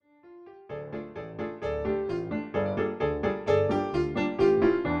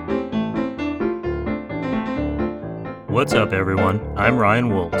What's up, everyone? I'm Ryan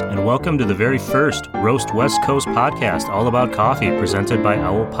Wolt, and welcome to the very first Roast West Coast podcast all about coffee presented by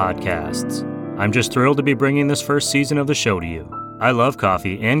Owl Podcasts. I'm just thrilled to be bringing this first season of the show to you. I love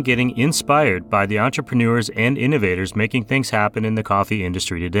coffee and getting inspired by the entrepreneurs and innovators making things happen in the coffee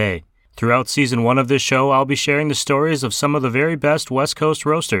industry today. Throughout season 1 of this show, I'll be sharing the stories of some of the very best West Coast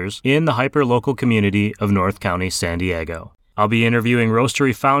roasters in the hyper-local community of North County, San Diego. I'll be interviewing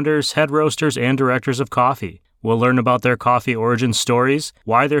roastery founders, head roasters, and directors of coffee. We'll learn about their coffee origin stories,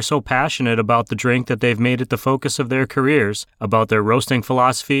 why they're so passionate about the drink that they've made it the focus of their careers, about their roasting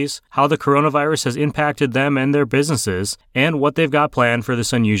philosophies, how the coronavirus has impacted them and their businesses, and what they've got planned for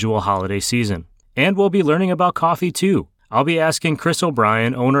this unusual holiday season. And we'll be learning about coffee too. I'll be asking Chris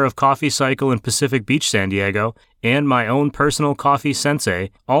O'Brien, owner of Coffee Cycle in Pacific Beach, San Diego, and my own personal coffee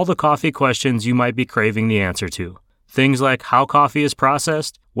sensei, all the coffee questions you might be craving the answer to. Things like how coffee is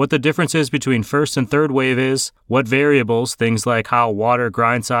processed, what the differences between first and third wave is, what variables, things like how water,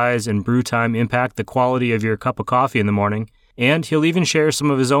 grind size, and brew time impact the quality of your cup of coffee in the morning, and he'll even share some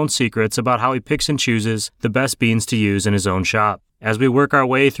of his own secrets about how he picks and chooses the best beans to use in his own shop. As we work our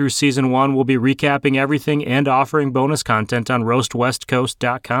way through Season 1, we'll be recapping everything and offering bonus content on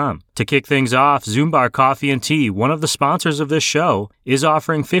roastwestcoast.com. To kick things off, Zumbar Coffee and Tea, one of the sponsors of this show, is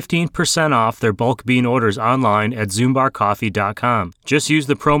offering 15% off their bulk bean orders online at zumbarcoffee.com. Just use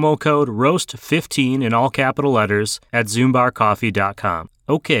the promo code ROAST15 in all capital letters at zumbarcoffee.com.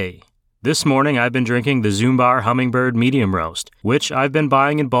 Okay. This morning, I've been drinking the Zumbar Hummingbird Medium Roast, which I've been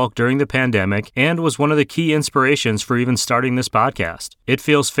buying in bulk during the pandemic and was one of the key inspirations for even starting this podcast. It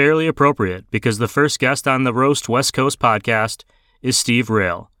feels fairly appropriate because the first guest on the Roast West Coast podcast is Steve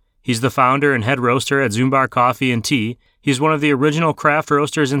Rayle. He's the founder and head roaster at Zumbar Coffee and Tea. He's one of the original craft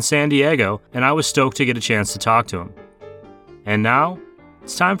roasters in San Diego, and I was stoked to get a chance to talk to him. And now,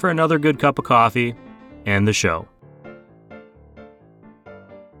 it's time for another good cup of coffee and the show.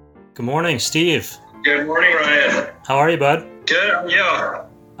 Good morning, Steve. Good morning, Ryan. How are you, bud? Good, yeah.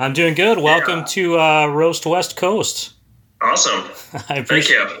 I'm doing good. Welcome to Roast West Coast. Awesome. Thank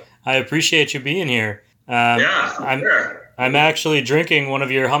you. I appreciate you being here. Sure. I'm actually drinking one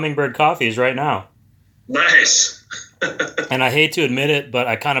of your Hummingbird coffees right now. Nice. And I hate to admit it, but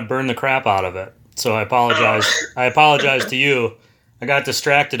I kind of burned the crap out of it. So I apologize. I apologize to you. I got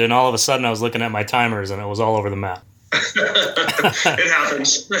distracted, and all of a sudden I was looking at my timers, and it was all over the map. It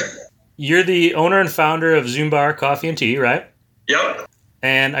happens. You're the owner and founder of Zumbar Coffee and Tea, right? Yep.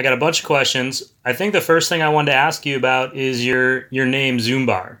 And I got a bunch of questions. I think the first thing I wanted to ask you about is your name,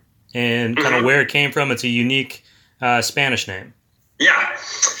 Zumbar, and kind of where it came from. It's a unique Spanish name. Yeah.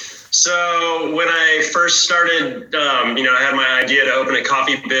 So when I first started, I had my idea to open a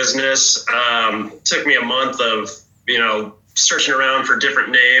coffee business. It took me a month of, searching around for different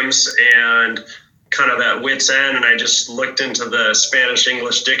names and kind of that wit's end, and I just looked into the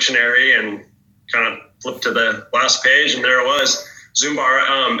Spanish-English dictionary and kind of flipped to the last page, and there it was,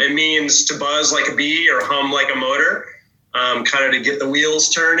 Zumbar. It means to buzz like a bee or hum like a motor, kind of to get the wheels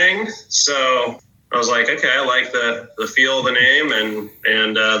turning. So I was like, okay, I like the feel of the name,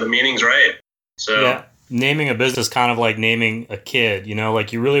 and the meaning's right. So yeah, naming a business kind of like naming a kid,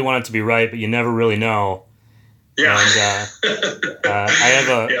 like you really want it to be right, but you never really know. Yeah.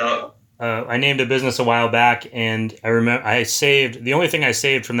 And I named a business a while back, and I remember the only thing I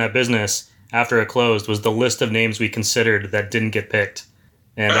saved from that business after it closed was the list of names we considered that didn't get picked.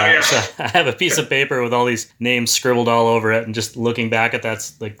 And so I have a piece of paper with all these names scribbled all over it, and just looking back at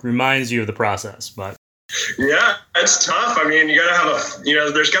that reminds you of the process. But yeah, it's tough. I mean, you got to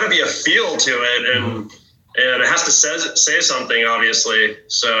have there's got to be a feel to it, and it has to say something, obviously.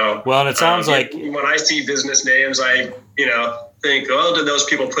 So well, and it sounds like when I see business names, I think, oh, did those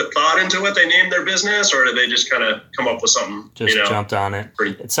people put thought into what they named their business, or did they just kind of come up with something? Just jumped on it.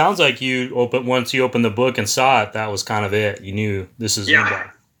 It sounds like once you opened the book and saw it, that was kind of it. You knew this is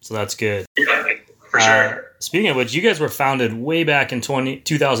Zumbar. So that's good. Yeah, for sure. Speaking of which, you guys were founded way back in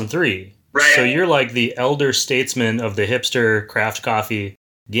 2003. Right. So you're like the elder statesman of the hipster craft coffee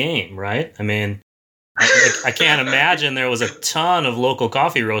game, right? I mean, I can't imagine there was a ton of local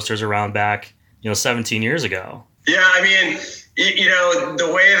coffee roasters around back, 17 years ago. Yeah, I mean,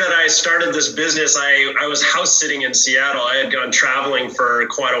 the way that I started this business, I was house sitting in Seattle. I had gone traveling for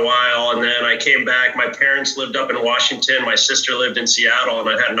quite a while, and then I came back. My parents lived up in Washington. My sister lived in Seattle, and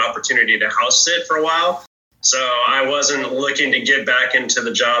I had an opportunity to house sit for a while. So I wasn't looking to get back into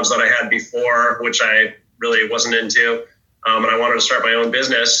the jobs that I had before, which I really wasn't into, and I wanted to start my own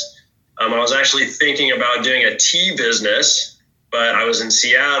business. I was actually thinking about doing a tea business, but I was in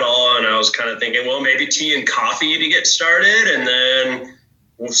Seattle, and I was kind of thinking, well, maybe tea and coffee to get started, and then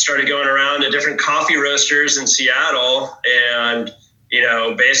started going around to different coffee roasters in Seattle and,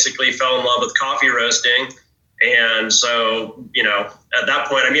 basically fell in love with coffee roasting. And so, at that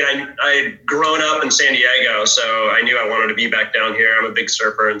point, I'd grown up in San Diego, so I knew I wanted to be back down here. I'm a big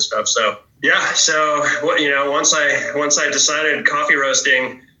surfer and stuff. So, yeah. So, once I decided coffee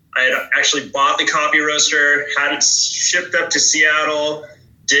roasting, I had actually bought the coffee roaster, had it shipped up to Seattle,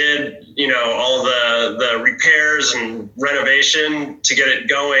 did, all the repairs and renovation to get it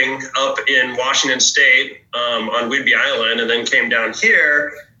going up in Washington State on Whidbey Island, and then came down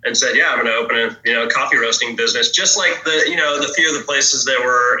here and said, yeah, I'm going to open a coffee roasting business, just like the few of the places that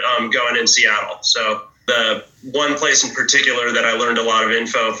were going in Seattle. So the one place in particular that I learned a lot of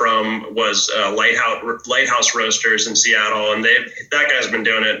info from was Lighthouse Roasters in Seattle, and that guy's been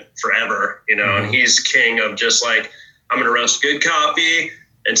doing it forever, and he's king of just like, I'm going to roast good coffee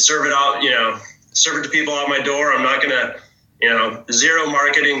and serve it out, serve it to people out my door. I'm not going to, zero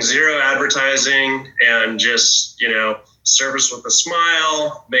marketing, zero advertising, and just, service with a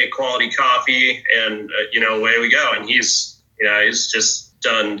smile, make quality coffee, and, away we go. And he's just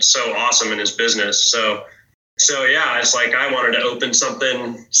done so awesome in his business. So yeah, it's like I wanted to open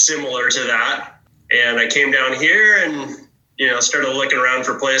something similar to that. And I came down here and, started looking around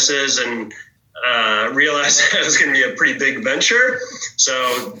for places and realized it was going to be a pretty big venture.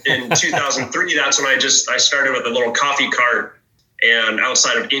 So in 2003, that's when I started with a little coffee cart and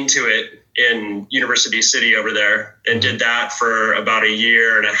outside of Intuit in University City over there, and did that for about a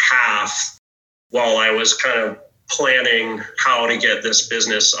year and a half while I was kind of planning how to get this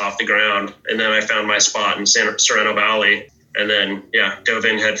business off the ground. And then I found my spot in Sorrento Valley, and then dove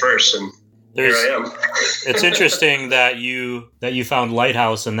in head first, and here I am. It's interesting that you found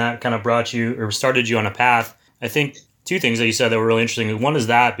Lighthouse, and that kind of brought you or started you on a path. I think two things that you said that were really interesting. One is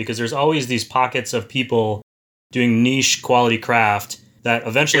that because there's always these pockets of people doing niche quality craft that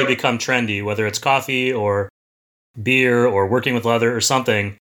eventually become trendy, whether it's coffee or beer or working with leather or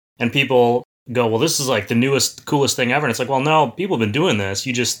something. And people go, well, this is like the newest, coolest thing ever. And it's like, well, no, people have been doing this.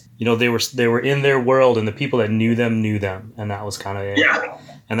 You just, they were in their world, and the people that knew them. And that was kind of it. Yeah.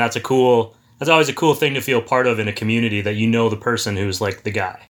 And that's always a cool thing to feel part of in a community, that the person who's like the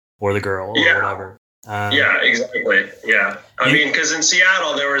guy or the girl or whatever. Yeah, exactly. Yeah. I mean, because in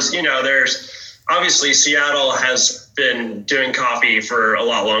Seattle, there's obviously Seattle has been doing coffee for a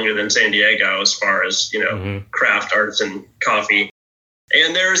lot longer than San Diego as far as, craft artisan coffee.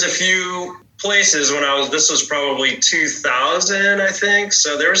 And there's a few places this was probably 2000, I think.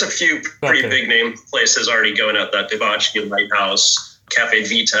 So there was a few pretty big name places already going out, that Debauchery, Lighthouse, Cafe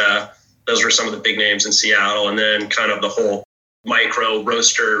Vita. Those were some of the big names in Seattle. And then kind of the whole micro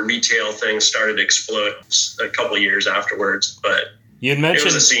roaster retail thing started to explode a couple of years afterwards. But you had mentioned,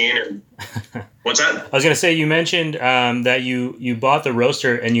 it was a scene. And what's that? I was going to say, you mentioned that you bought the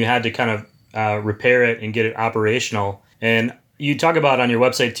roaster and you had to kind of repair it and get it operational. And you talk about on your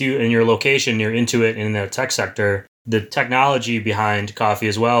website too, in your location, you're into it in the tech sector, the technology behind coffee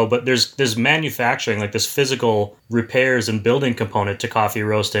as well. But there's manufacturing, like this physical repairs and building component to coffee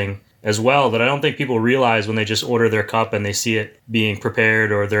roasting as well, that I don't think people realize when they just order their cup and they see it being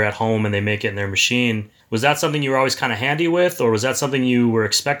prepared, or they're at home and they make it in their machine. Was that something you were always kind of handy with, or was that something you were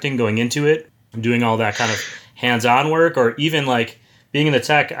expecting going into it, doing all that kind of hands-on work? Or even like being in the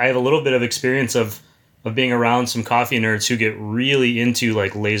tech, I have a little bit of experience of being around some coffee nerds who get really into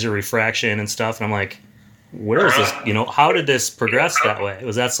like laser refraction and stuff. And I'm like, where is this? How did this progress that way?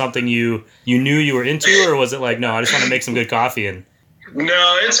 Was that something you knew you were into, or was it like, no, I just want to make some good coffee? And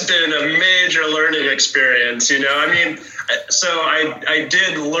no, it's been a major learning experience. So I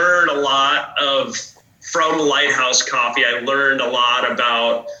did learn a lot from Lighthouse Coffee. I learned a lot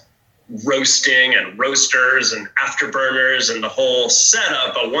about roasting and roasters and afterburners and the whole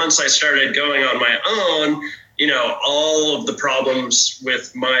setup. But once I started going on my own, all of the problems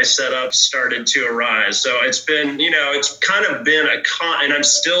with my setup started to arise. So it's been, it's kind of been and I'm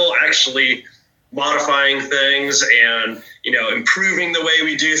still actually modifying things and, improving the way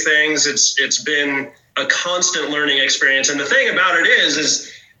we do things. It's been a constant learning experience. And the thing about it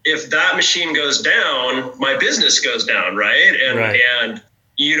is if that machine goes down, my business goes down, right? And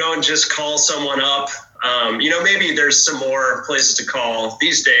you don't just call someone up. Maybe there's some more places to call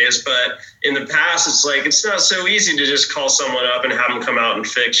these days, but in the past, it's like, it's not so easy to just call someone up and have them come out and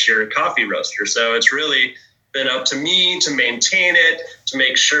fix your coffee roaster. So it's really been up to me to maintain it, to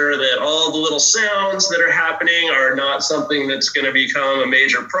make sure that all the little sounds that are happening are not something that's going to become a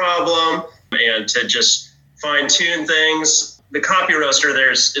major problem, and to just fine tune things. The coffee roaster,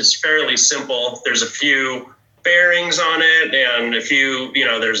 it's fairly simple. There's a few bearings on it and a few,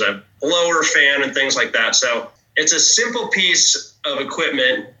 there's a blower fan and things like that. So it's a simple piece of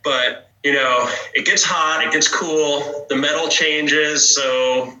equipment, but it gets hot, it gets cool, the metal changes,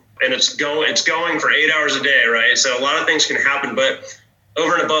 and it's going for 8 hours a day, right? So a lot of things can happen, but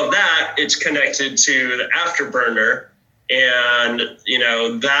over and above that, it's connected to the afterburner, and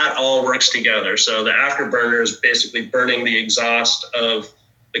that all works together. So the afterburner is basically burning the exhaust of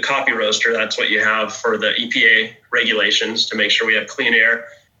the coffee roaster. That's what you have for the EPA regulations to make sure we have clean air.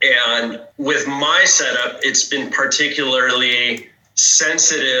 And with my setup, it's been particularly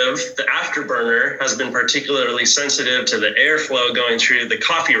sensitive. The afterburner has been particularly sensitive to the airflow going through the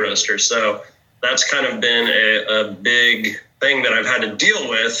coffee roaster. So that's kind of been a big thing that I've had to deal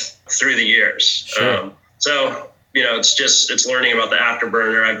with through the years. Sure. It's learning about the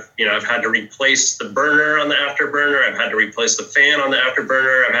afterburner. I've had to replace the burner on the afterburner. I've had to replace the fan on the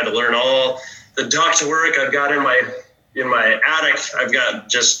afterburner. I've had to learn all the duct work. I've got in my attic, I've got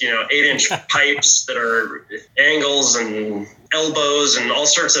just 8-inch pipes that are angles and elbows and all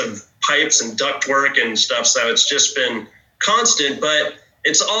sorts of pipes and duct work and stuff. So it's just been constant, but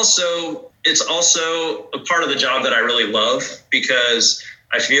it's also a part of the job that I really love, because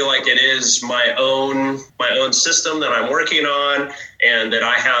I feel like it is my own system that I'm working on, and that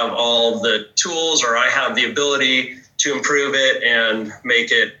I have all the tools, or I have the ability to improve it and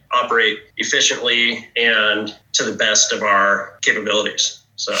make it operate efficiently and to the best of our capabilities.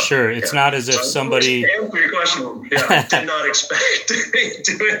 So sure, it's not as if somebody. To answer your question, I did not expect to be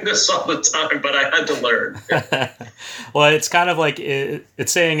doing this all the time, but I had to learn. Well, it's kind of like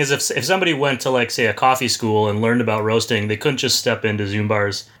it's saying as if somebody went to, like, say, a coffee school and learned about roasting, they couldn't just step into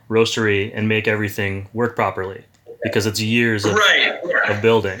Zumbar's roastery and make everything work properly, because it's years of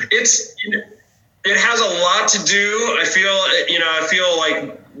building. It has a lot to do. I feel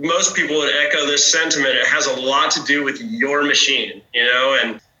like most people would echo this sentiment. It has a lot to do with your machine,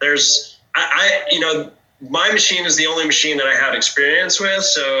 and my machine is the only machine that I have experience with.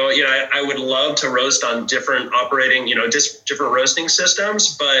 So, I would love to roast on different operating, different roasting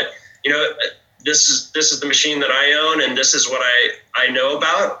systems, but, this is the machine that I own, and this is what I know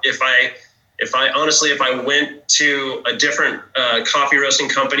about. If I went to a different coffee roasting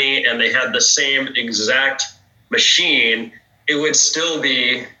company and they had the same exact machine, it would still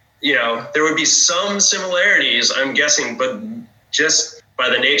be, there would be some similarities, I'm guessing, but just by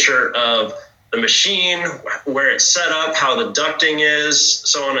the nature of the machine, where it's set up, how the ducting is,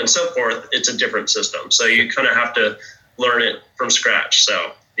 so on and so forth, it's a different system. So you kind of have to learn it from scratch.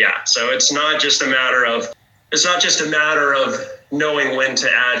 So, so it's not just a matter of knowing when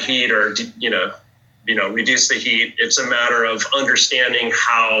to add heat or, reduce the heat. It's a matter of understanding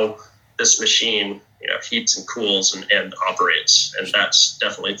how this machine, heats and cools and operates. And that's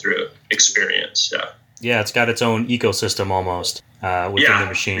definitely through experience. Yeah. Yeah, it's got its own ecosystem almost within the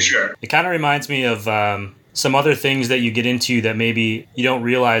machine. Sure. It kind of reminds me of some other things that you get into that maybe you don't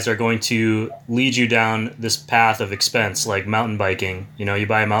realize are going to lead you down this path of expense, like mountain biking. You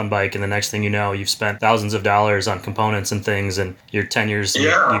buy a mountain bike, and the next thing you know, you've spent thousands of dollars on components and things, and you're 10 years, and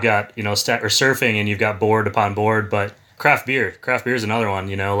you got, or surfing, and you've got board upon board. But craft beer is another one,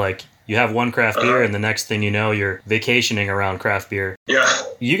 like you have one craft beer, and the next thing you know, you're vacationing around craft beer. Yeah.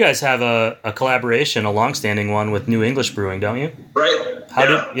 You guys have a collaboration, a longstanding one with New English Brewing, don't you? Right.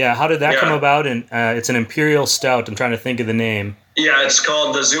 How did that come about? And it's an Imperial Stout. I'm trying to think of the name. Yeah, it's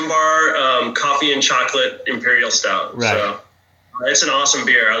called the Zumbar Coffee and Chocolate Imperial Stout. Right. So it's an awesome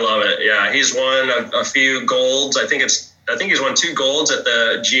beer. I love it. Yeah, he's won a few golds. I think he's won 2 golds at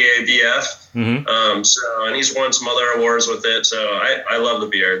the GABF. Mm-hmm. And he's won some other awards with it. So I love the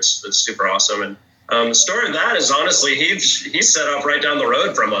beer. It's super awesome. And the story of that is, honestly, he's set up right down the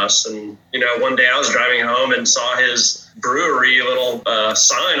road from us. And, one day I was driving home and saw his brewery little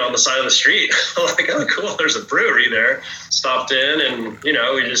sign on the side of the street. Like, oh, cool, there's a brewery there. Stopped in, and, we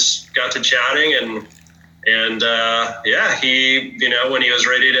just got to chatting, and he, when he was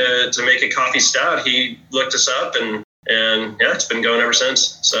ready to make a coffee stout, he looked us up, and it's been going ever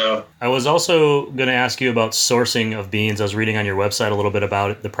since. So I was also going to ask you about sourcing of beans. I was reading on your website a little bit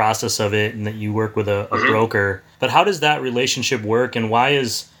about it, the process of it, and that you work with a broker. But how does that relationship work, and why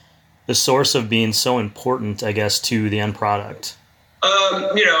is the source of beans so important, I guess, to the end product?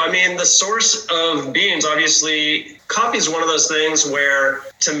 The source of beans, obviously, coffee is one of those things where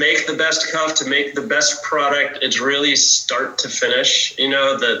to make the best cup, to make the best product, it's really start to finish,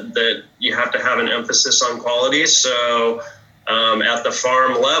 that you have to have an emphasis on quality. So at the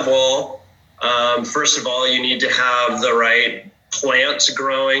farm level, first of all, you need to have the right plants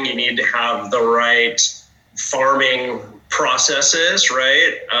growing. You need to have the right farming processes,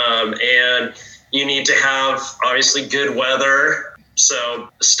 right? And you need to have, obviously, good weather. So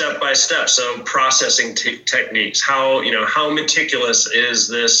step by step, so processing techniques, how meticulous is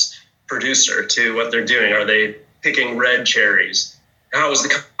this producer to what they're doing? Are they picking red cherries? How is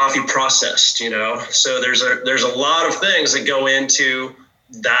the coffee processed? So there's a lot of things that go into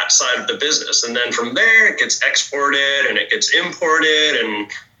that side of the business. And then from there, it gets exported and it gets imported and,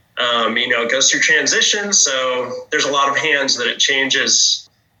 it goes through transitions. So there's a lot of hands that it changes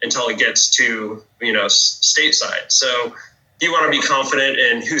until it gets to, stateside. So you want to be confident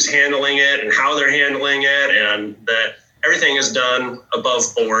in who's handling it and how they're handling it and that everything is done above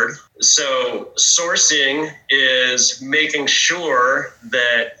board. So sourcing is making sure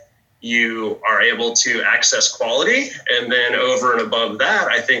that you are able to access quality. And then over and above that,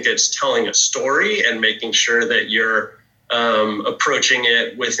 I think it's telling a story and making sure that you're approaching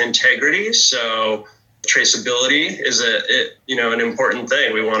it with integrity. So traceability is an important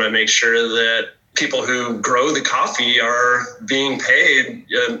thing. We want to make sure that people who grow the coffee are being paid,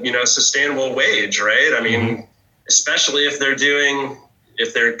 a sustainable wage, right? I mean, especially if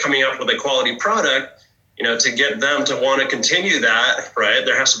they're coming up with a quality product, to get them to want to continue that, right,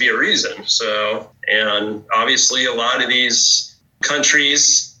 there has to be a reason. So, and obviously a lot of these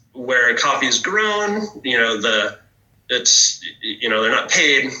countries where coffee is grown, they're not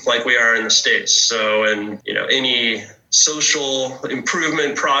paid like we are in the States. So, and, any social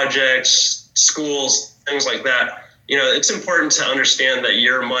improvement projects, schools, things like that, it's important to understand that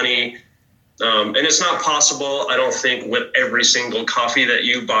your money, and it's not possible, I don't think, with every single coffee that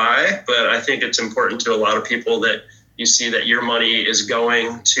you buy, but I think it's important to a lot of people that you see that your money is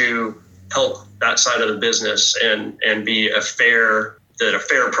going to help that side of the business and be a fair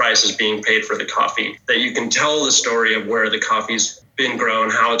price is being paid for the coffee, that you can tell the story of where the coffee's been grown,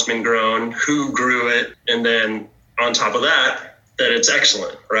 how it's been grown, who grew it, and then on top of that it's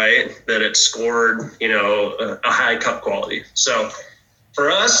excellent, right? That it's scored, a high cup quality. So for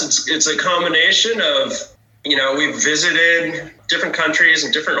us, it's a combination of, we've visited different countries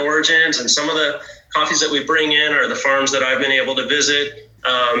and different origins, and some of the coffees that we bring in are the farms that I've been able to visit.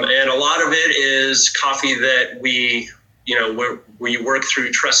 And a lot of it is coffee that we work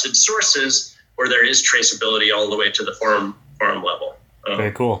through trusted sources where there is traceability all the way to the farm level.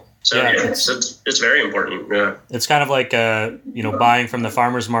 Very cool. So yeah, it's very important. Yeah, it's kind of like buying from the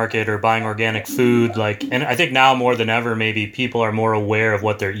farmer's market or buying organic food. And I think now more than ever, maybe people are more aware of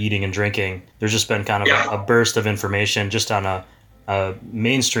what they're eating and drinking. There's just been kind of a burst of information just on a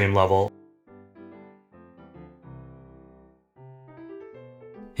mainstream level.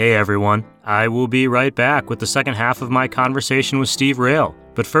 Hey everyone, I will be right back with the second half of my conversation with Steve Rayle.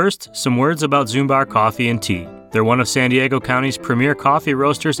 But first, some words about Zumbar Coffee and Tea. They're one of San Diego County's premier coffee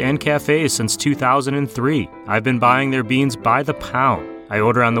roasters and cafes since 2003. I've been buying their beans by the pound. I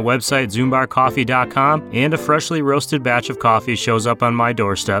order on the website zumbarcoffee.com, and a freshly roasted batch of coffee shows up on my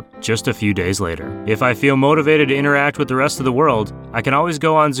doorstep just a few days later. If I feel motivated to interact with the rest of the world, I can always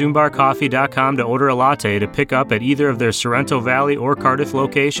go on zumbarcoffee.com to order a latte to pick up at either of their Sorrento Valley or Cardiff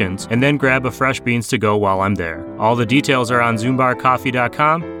locations, and then grab a fresh beans to go while I'm there. All the details are on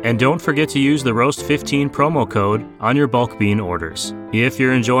zumbarcoffee.com, and don't forget to use the Roast15 promo code on your bulk bean orders. If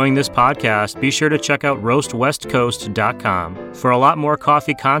you're enjoying this podcast, be sure to check out roastwestcoast.com for a lot more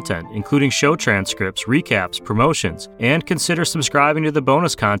coffee content, including show transcripts, recaps, promotions, and consider subscribing to the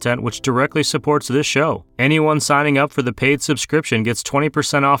bonus content which directly supports this show. Anyone signing up for the paid subscription gets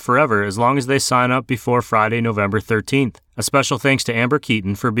 20% off forever as long as they sign up before Friday, November 13th. A special thanks to Amber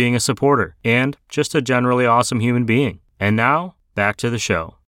Keaton for being a supporter and just a generally awesome human being. And now, back to the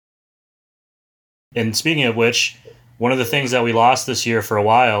show. And speaking of which, one of the things that we lost this year for a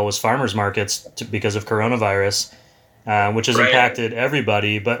while was farmers markets because of coronavirus, which has impacted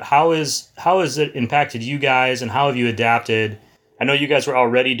everybody. But how has it impacted you guys, and how have you adapted? I know you guys were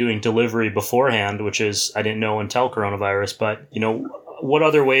already doing delivery beforehand, which is I didn't know until coronavirus. But what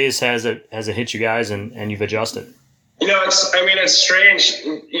other ways has it hit you guys, and you've adjusted? It's strange.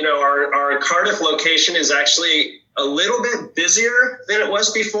 Our Cardiff location is actually a little bit busier than it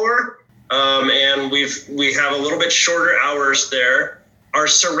was before. And we have a little bit shorter hours there. Our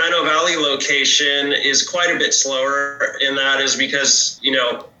Sorrento Valley location is quite a bit slower, and that is because,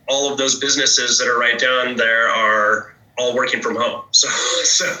 all of those businesses that are right down there are all working from home. So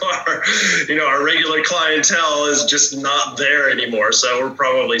our regular clientele is just not there anymore. So we're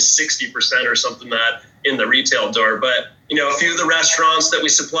probably 60% or something that in the retail door. But, a few of the restaurants that we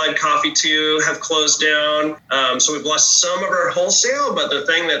supplied coffee to have closed down. So we've lost some of our wholesale, but the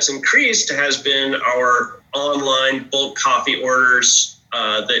thing that's increased has been our online bulk coffee orders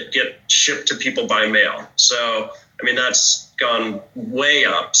that get shipped to people by mail. So, that's gone way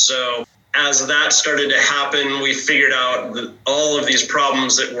up. So as that started to happen, we figured out all of these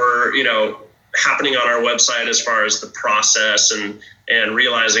problems that were, happening on our website as far as the process and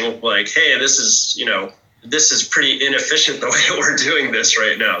realizing like, hey, this is pretty inefficient the way we're doing this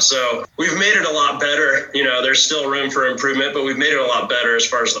right now. So we've made it a lot better. There's still room for improvement, but we've made it a lot better as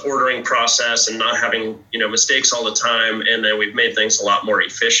far as the ordering process and not having, mistakes all the time. And then we've made things a lot more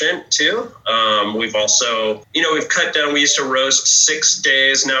efficient too. We've also, we've cut down, we used to roast 6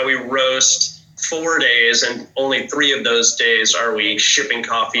 days. Now we roast 4 days, and only 3 of those days are we shipping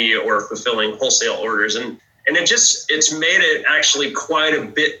coffee or fulfilling wholesale orders. And it's made it actually quite a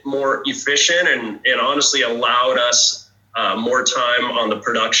bit more efficient and honestly allowed us more time on the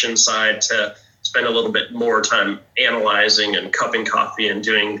production side to spend a little bit more time analyzing and cupping coffee and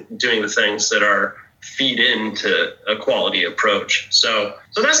doing the things that are feed into a quality approach. So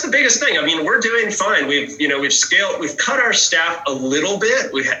that's the biggest thing. I mean, we're doing fine. We've cut our staff a little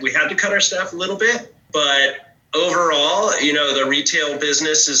bit. We had to cut our staff a little bit, but overall, the retail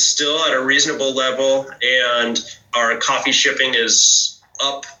business is still at a reasonable level, and our coffee shipping is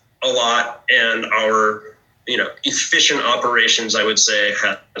up a lot, and our, efficient operations, I would say,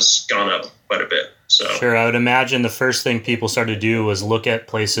 has gone up quite a bit. So sure, I would imagine the first thing people started to do was look at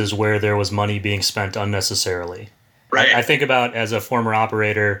places where there was money being spent unnecessarily. Right. I think about, as a former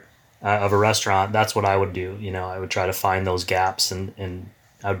operator of a restaurant, that's what I would do. I would try to find those gaps, and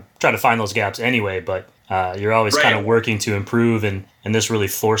I would try to find those gaps anyway, but you're always kind of working to improve, and this really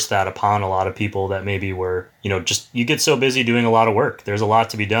forced that upon a lot of people that maybe were, you get so busy doing a lot of work. There's a lot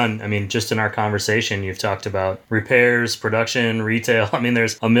to be done. I mean, just in our conversation, you've talked about repairs, production, retail. I mean,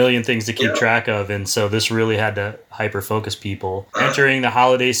 there's a million things to keep track of, and so this really had to hyper-focus people. Entering the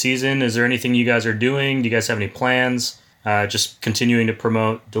holiday season, is there anything you guys are doing? Do you guys have any plans? Just continuing to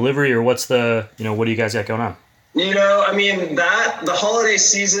promote delivery, or what's what do you guys got going on? The holiday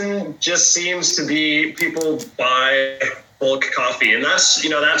season just seems to be people buy bulk coffee, and that's the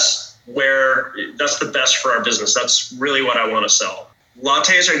best for our business. That's really what I want to sell.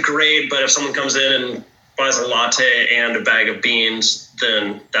 Lattes are great, but if someone comes in and buys a latte and a bag of beans,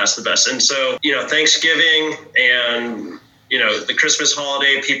 then that's the best. And so, Thanksgiving and the Christmas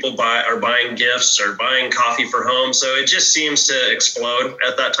holiday, people are buying gifts or buying coffee for home. So it just seems to explode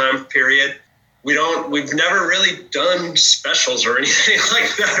at that time period. We've never really done specials or anything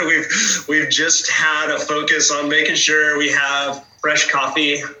like that. We've just had a focus on making sure we have fresh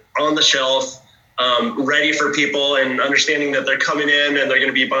coffee on the shelf, ready for people, and understanding that they're coming in and they're going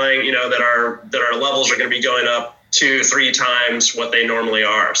to be buying, that our levels are going to be going up 2-3 times what they normally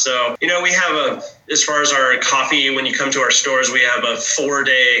are. So, we have as far as our coffee, when you come to our stores, we have a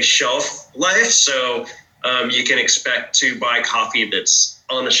 4-day shelf life. So you can expect to buy coffee that's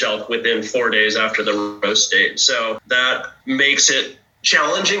on the shelf within 4 days after the roast date. So that makes it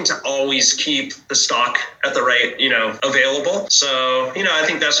challenging to always keep the stock at the right, available. So, I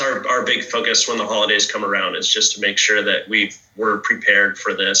think that's our big focus when the holidays come around, is just to make sure that we're prepared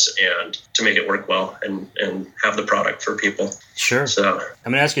for this and to make it work well and have the product for people. Sure. So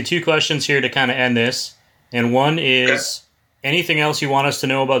I'm going to ask you 2 questions here to kind of end this. And one is, anything else you want us to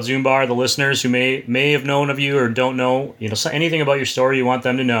know about Zumbar, the listeners who may have known of you or don't know, anything about your story you want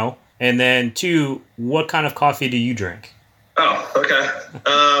them to know? And then 2, what kind of coffee do you drink? Oh, okay.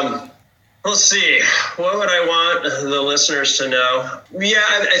 Let's see. What would I want the listeners to know? Yeah,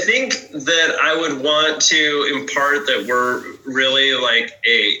 I think that I would want to impart that we're really like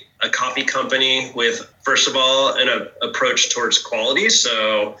a coffee company with, first of all, an approach towards quality.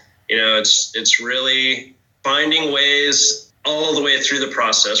 So, it's really finding ways all the way through the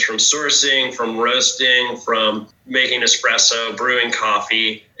process, from sourcing, from roasting, from making espresso, brewing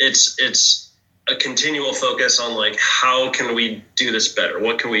coffee. It's a continual focus on like, how can we do this better?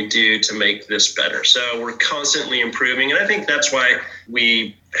 What can we do to make this better? So we're constantly improving. And I think that's why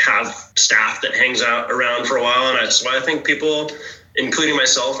we have staff that hangs out around for a while. And that's why I think people, including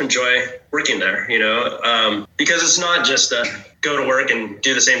myself, enjoy working there, because it's not just go to work and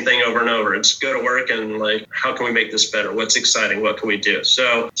do the same thing over and over. It's go to work and like, how can we make this better? What's exciting? What can we do?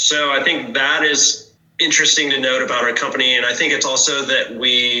 So I think that is interesting to note about our company. And I think it's also that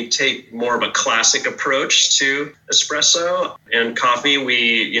we take more of a classic approach to espresso and coffee.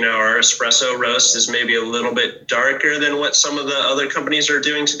 Our espresso roast is maybe a little bit darker than what some of the other companies are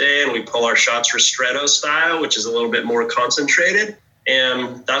doing today. And we pull our shots ristretto style, which is a little bit more concentrated.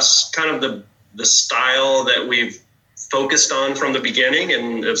 And that's kind of the style that we've focused on from the beginning,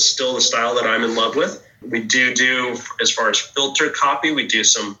 and it's still the style that I'm in love with. We do, as far as filter coffee, we do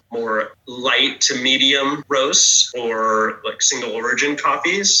some more light to medium roasts or like single origin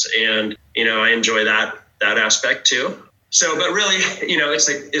coffees. And, I enjoy that aspect too. But really,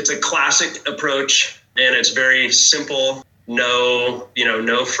 it's a classic approach, and it's very simple. No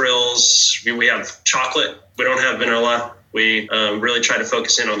frills. We have chocolate. We don't have vanilla. We really try to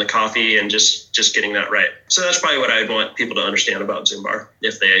focus in on the coffee and just getting that right. So that's probably what I'd want people to understand about Zumbar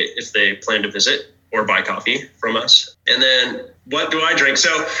if they plan to visit or buy coffee from us. And then what do I drink?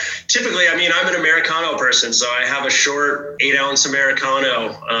 So typically, I'm an Americano person. So I have a short 8-ounce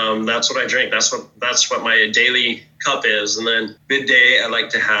Americano. That's what I drink. That's what my daily cup is. And then midday, I like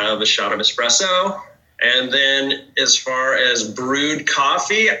to have a shot of espresso. And then as far as brewed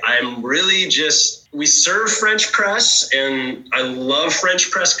coffee, I'm really we serve French press, and I love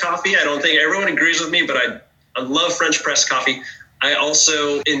French press coffee. I don't think everyone agrees with me, but I love French press coffee. I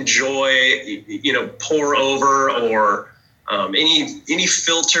also enjoy, pour over or any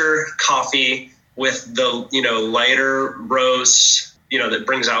filter coffee with the, lighter roast, that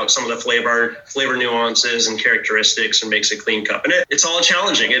brings out some of the flavor nuances and characteristics and makes a clean cup. And it's all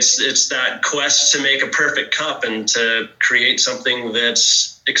challenging. It's that quest to make a perfect cup and to create something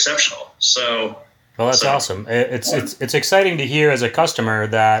that's exceptional. So. Well, that's awesome. It's exciting to hear as a customer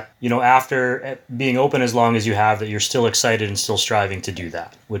that, after being open as long as you have, that you're still excited and still striving to do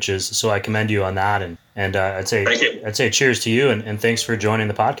that, so I commend you on that. And I'd say cheers to you and thanks for joining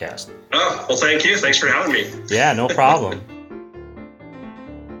the podcast. Oh, well, thank you. Thanks for having me. Yeah, no problem.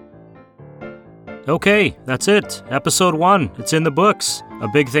 Okay, that's it. Episode 1. It's in the books. A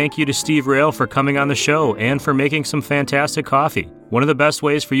big thank you to Steve Rayle for coming on the show and for making some fantastic coffee. One of the best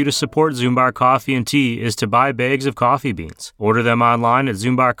ways for you to support Zumbar Coffee and Tea is to buy bags of coffee beans. Order them online at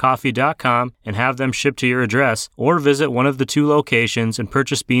zumbarcoffee.com and have them shipped to your address, or visit one of the 2 locations and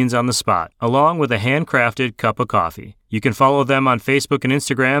purchase beans on the spot, along with a handcrafted cup of coffee. You can follow them on Facebook and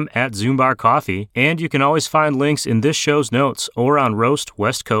Instagram at Zumbar Coffee, and you can always find links in this show's notes or on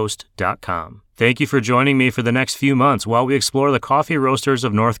roastwestcoast.com. Thank you for joining me for the next few months while we explore the coffee roasters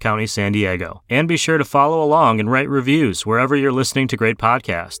of North County, San Diego. And be sure to follow along and write reviews wherever you're listening to great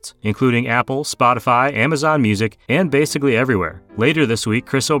podcasts, including Apple, Spotify, Amazon Music, and basically everywhere. Later this week,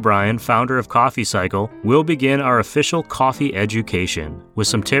 Chris O'Brien, founder of Coffee Cycle, will begin our official coffee education with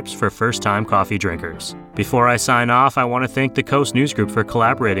some tips for first-time coffee drinkers. Before I sign off, I want to thank the Coast News Group for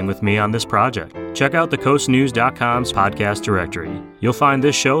collaborating with me on this project. Check out thecoastnews.com's podcast directory. You'll find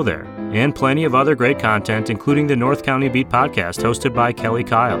this show there, and plenty of other great content, including the North County Beat podcast hosted by Kelly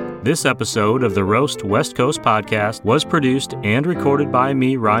Kyle. This episode of the Roast West Coast podcast was produced and recorded by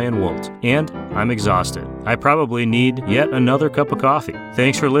me, Ryan Wolt, and I'm exhausted. I probably need yet another cup of coffee.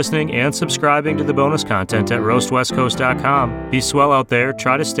 Thanks for listening and subscribing to the bonus content at roastwestcoast.com. Be swell out there,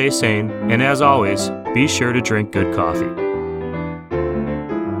 try to stay sane, and as always, be sure to drink good coffee.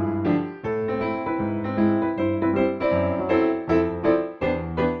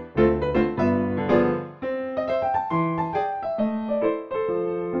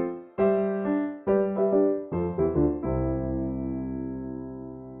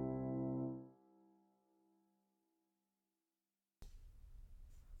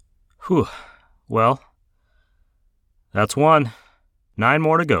 Whew. Well, that's 1. 9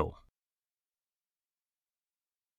 more to go.